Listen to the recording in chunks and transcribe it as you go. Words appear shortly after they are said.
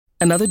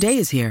Another day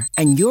is here,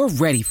 and you're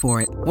ready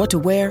for it. What to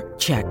wear?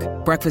 Check.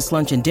 Breakfast,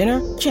 lunch, and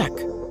dinner? Check.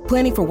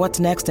 Planning for what's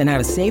next and how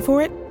to save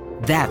for it?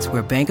 That's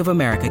where Bank of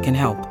America can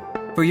help.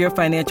 For your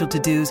financial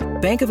to-dos,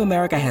 Bank of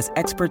America has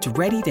experts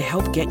ready to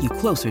help get you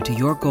closer to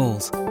your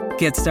goals.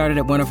 Get started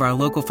at one of our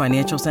local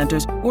financial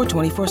centers or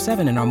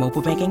 24/7 in our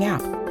mobile banking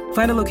app.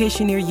 Find a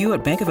location near you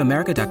at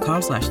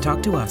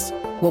bankofamerica.com/talktous.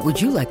 What would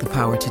you like the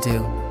power to do?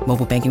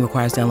 Mobile banking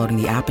requires downloading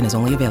the app and is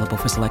only available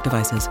for select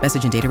devices.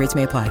 Message and data rates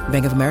may apply.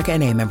 Bank of America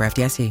N.A., member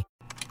FDIC.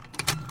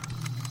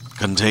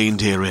 Contained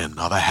herein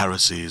are the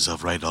heresies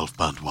of Radolf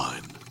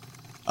Burntwine,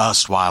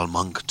 erstwhile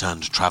monk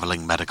turned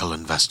traveling medical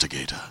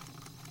investigator.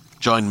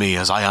 Join me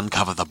as I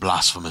uncover the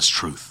blasphemous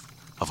truth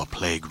of a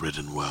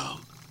plague-ridden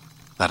world,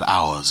 that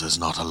ours is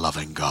not a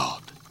loving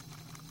God,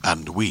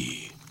 and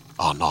we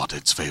are not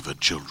its favored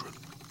children.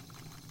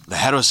 The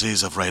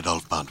heresies of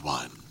Radolf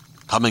Burntwine,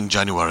 coming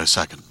January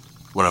 2nd,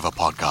 wherever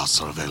podcasts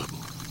are available.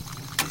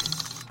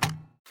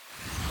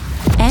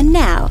 And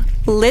now,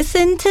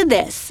 listen to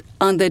this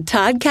on the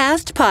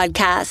Toddcast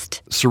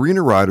podcast.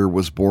 Serena Ryder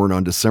was born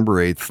on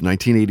December 8th,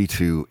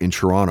 1982 in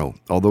Toronto,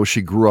 although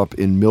she grew up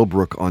in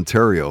Millbrook,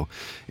 Ontario.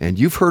 And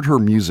you've heard her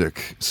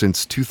music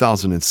since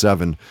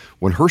 2007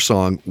 when her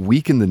song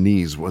Weak in the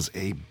Knees was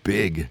a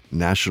big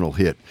national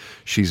hit.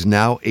 She's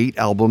now 8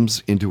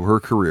 albums into her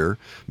career,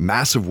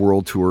 massive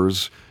world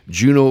tours,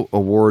 Juno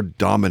Award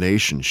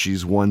domination.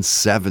 She's won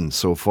 7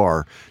 so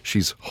far.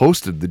 She's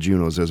hosted the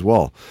Junos as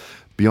well.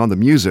 Beyond the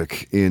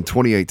music, in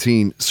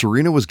 2018,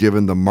 Serena was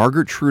given the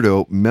Margaret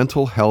Trudeau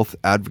Mental Health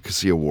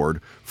Advocacy Award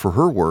for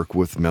her work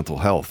with mental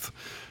health.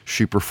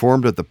 She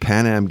performed at the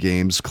Pan Am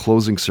Games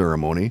closing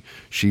ceremony.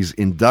 She's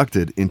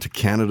inducted into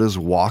Canada's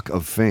Walk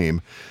of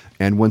Fame.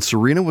 And when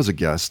Serena was a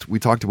guest, we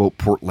talked about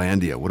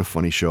Portlandia. What a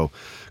funny show.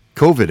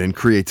 COVID and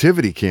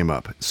creativity came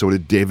up. So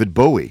did David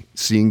Bowie,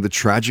 seeing the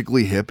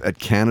tragically hip at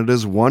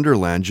Canada's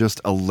Wonderland, just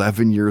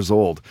 11 years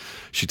old.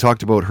 She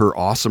talked about her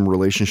awesome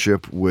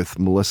relationship with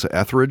Melissa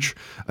Etheridge,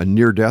 a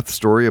near-death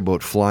story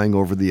about flying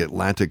over the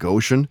Atlantic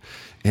Ocean.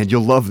 And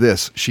you'll love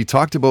this. She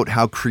talked about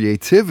how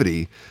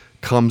creativity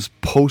comes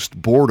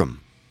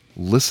post-boredom.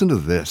 Listen to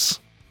this.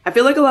 I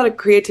feel like a lot of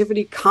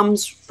creativity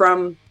comes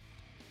from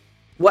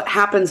what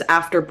happens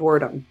after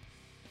boredom.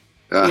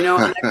 You know,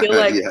 and I feel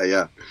like,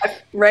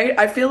 right?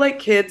 I feel like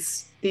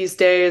kids these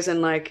days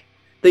and like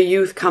the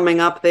youth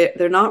coming up,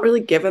 they're not really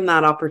given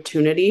that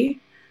opportunity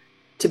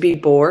to be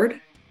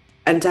bored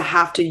and to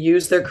have to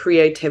use their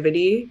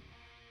creativity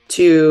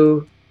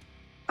to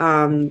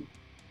because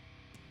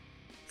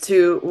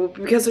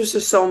there's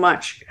just so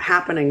much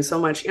happening, so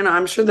much, you know,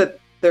 I'm sure that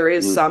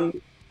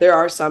there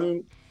are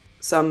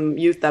some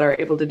youth that are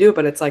able to do it,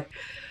 but it's like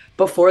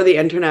before the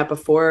internet,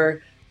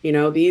 before, you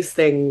know, these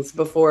things,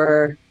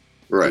 before,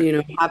 right, you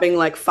know, having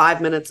like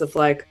 5 minutes of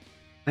like,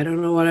 I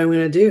don't know what I'm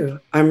going to do.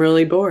 I'm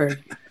really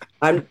bored.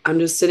 I'm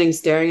just sitting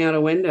staring out a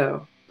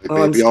window.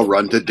 Maybe I'll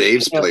run to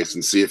Dave's place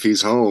and see if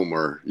he's home,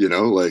 or, you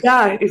know, like.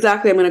 Yeah,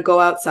 exactly. I'm going to go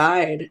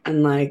outside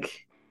and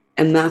like,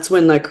 and that's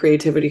when like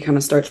creativity kind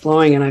of starts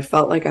flowing. And I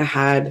felt like I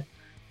had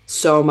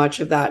so much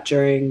of that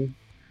during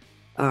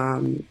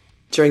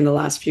the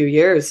last few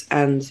years.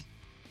 And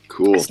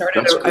cool. I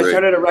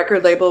started a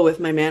record label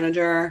with my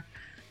manager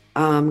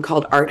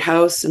called Art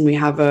House, and we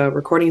have a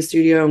recording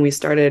studio, and we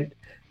started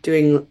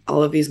doing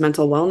all of these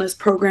mental wellness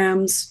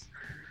programs.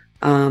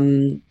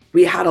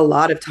 We had a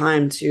lot of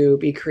time to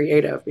be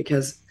creative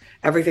because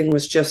everything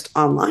was just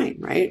online,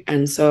 right?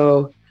 And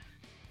so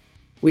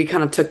we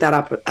kind of took that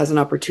up as an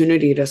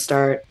opportunity to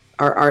start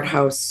our Art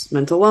House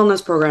mental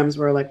wellness programs,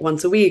 where like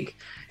once a week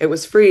it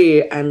was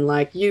free, and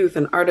like youth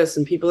and artists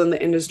and people in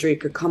the industry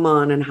could come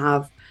on and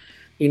have,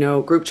 you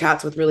know, group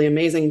chats with really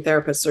amazing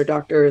therapists or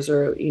doctors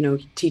or, you know,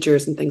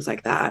 teachers and things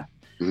like that.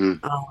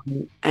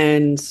 Mm-hmm.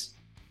 And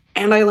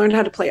I learned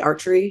how to play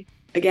archery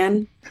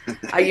again.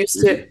 I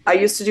used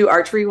to do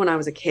archery when I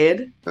was a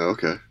kid. Oh,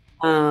 okay.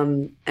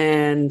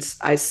 And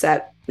I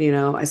set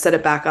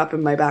it back up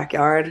in my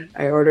backyard.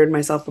 I ordered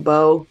myself a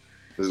bow.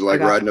 Was it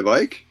like riding a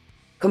bike?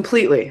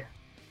 Completely.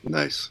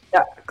 Nice.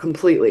 Yeah,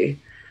 completely.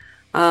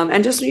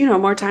 And just, you know,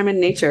 more time in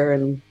nature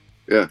and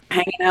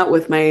hanging out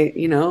with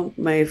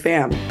my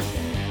fam.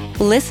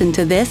 Listen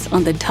to This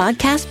on the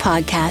Toddcast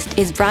podcast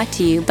is brought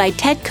to you by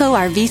Tedco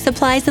RV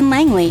Supplies in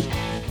Langley,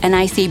 an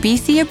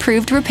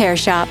ICBC-approved repair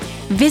shop.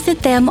 Visit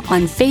them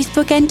on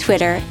Facebook and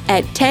Twitter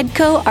at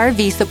Tedco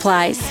RV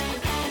Supplies.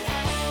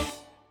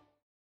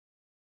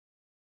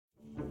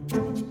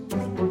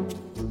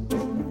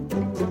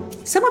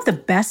 Some of the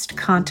best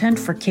content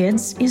for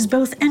kids is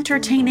both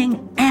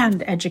entertaining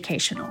and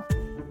educational.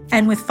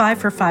 And with 5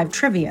 for 5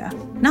 trivia,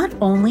 not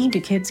only do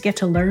kids get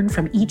to learn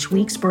from each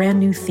week's brand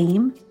new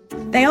theme,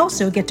 they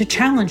also get to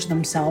challenge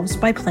themselves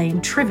by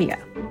playing trivia.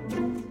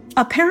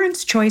 A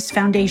Parents' Choice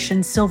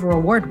Foundation Silver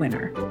Award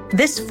winner,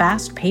 this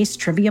fast-paced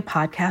trivia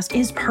podcast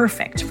is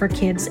perfect for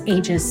kids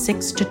ages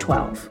 6 to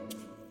 12.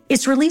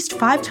 It's released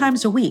 5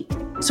 times a week,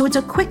 so it's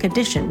a quick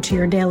addition to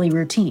your daily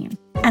routine.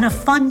 and a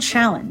fun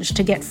challenge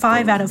to get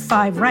 5 out of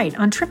 5 right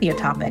on trivia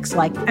topics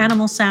like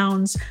animal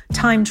sounds,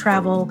 time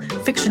travel,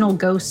 fictional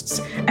ghosts,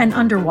 and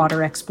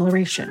underwater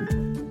exploration.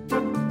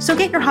 So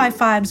get your high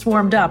fives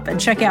warmed up and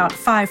check out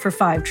 5 for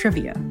 5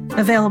 Trivia,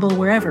 available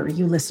wherever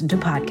you listen to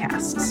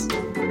podcasts.